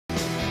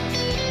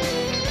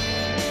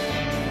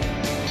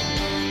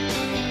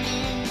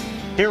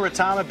Here with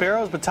Tom at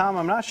Barrow's, but Tom,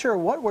 I'm not sure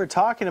what we're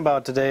talking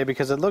about today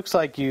because it looks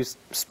like you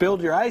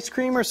spilled your ice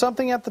cream or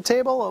something at the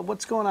table.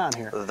 What's going on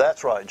here?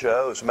 That's right,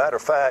 Joe. As a matter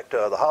of fact,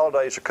 the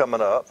holidays are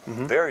coming up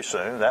very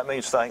soon. That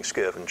means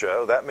Thanksgiving,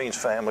 Joe. That means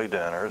family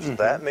dinners.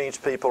 That means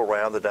people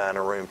around the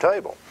dining room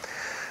table.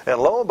 And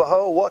lo and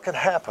behold, what can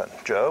happen,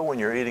 Joe, when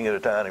you're eating at a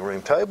dining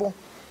room table?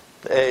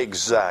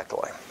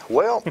 Exactly.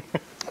 Well,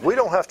 we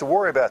don't have to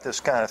worry about this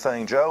kind of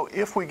thing, Joe,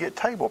 if we get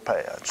table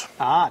pads.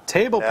 Ah,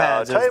 table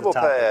pads is the topic. Table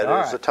pad All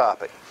is right. the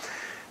topic.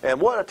 And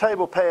what a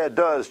table pad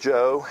does,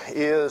 Joe,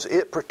 is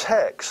it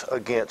protects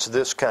against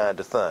this kind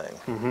of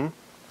thing.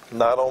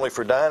 Not only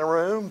for dining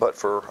room, but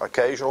for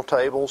occasional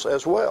tables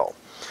as well.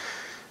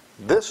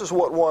 This is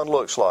what one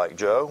looks like,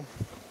 Joe.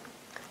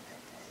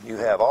 You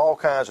have all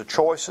kinds of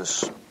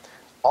choices.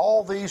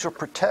 All these are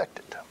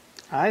protected.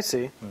 I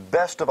see.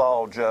 Best of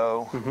all,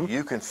 Joe,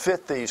 you can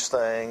fit these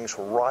things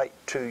right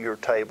to your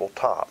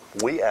tabletop.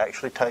 We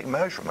actually take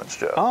measurements,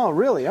 Joe. Oh,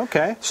 really?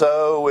 Okay.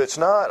 So it's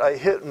not a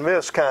hit and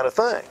miss kind of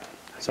thing.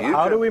 So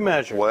how do we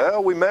measure?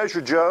 Well, we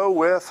measure, Joe,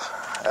 with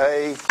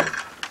a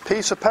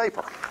piece of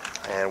paper.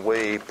 And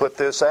we put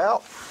this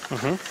out.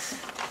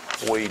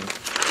 We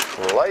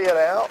lay it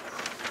out.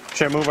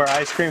 Should I move our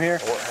ice cream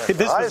here?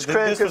 Ice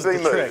cream can be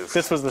moved.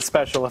 This was the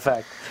special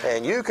effect.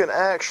 And you can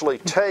actually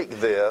take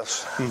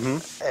this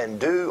and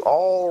do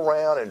all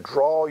around and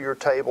draw your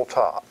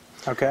tabletop.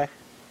 Okay.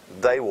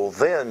 They will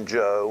then,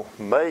 Joe,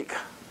 make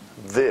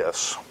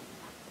this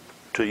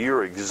to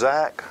your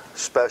exact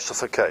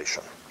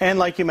specification. And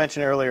like you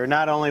mentioned earlier,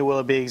 not only will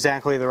it be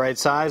exactly the right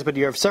size, but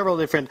you have several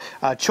different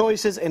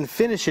choices and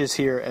finishes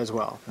here as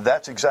well.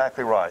 That's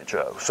exactly right,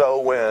 Joe. So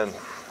when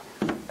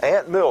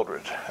Aunt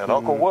Mildred and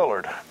Uncle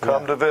Willard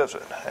come to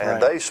visit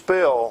and they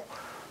spill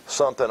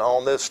something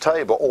on this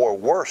table, or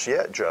worse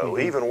yet, Joe,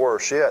 even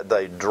worse yet,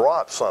 they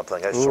drop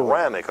something, a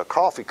ceramic, a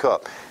coffee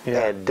cup,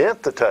 and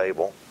dent the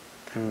table.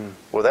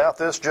 Without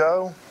this,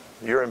 Joe,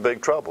 you're in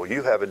big trouble.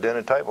 You have a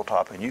dented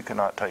tabletop, and you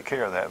cannot take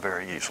care of that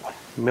very easily.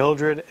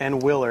 Mildred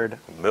and Willard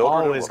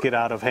always get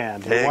out of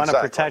hand. You want to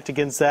protect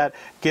against that,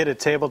 get a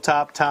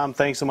tabletop. Tom,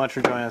 thanks so much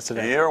for joining us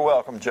today. You're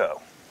welcome,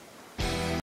 Joe.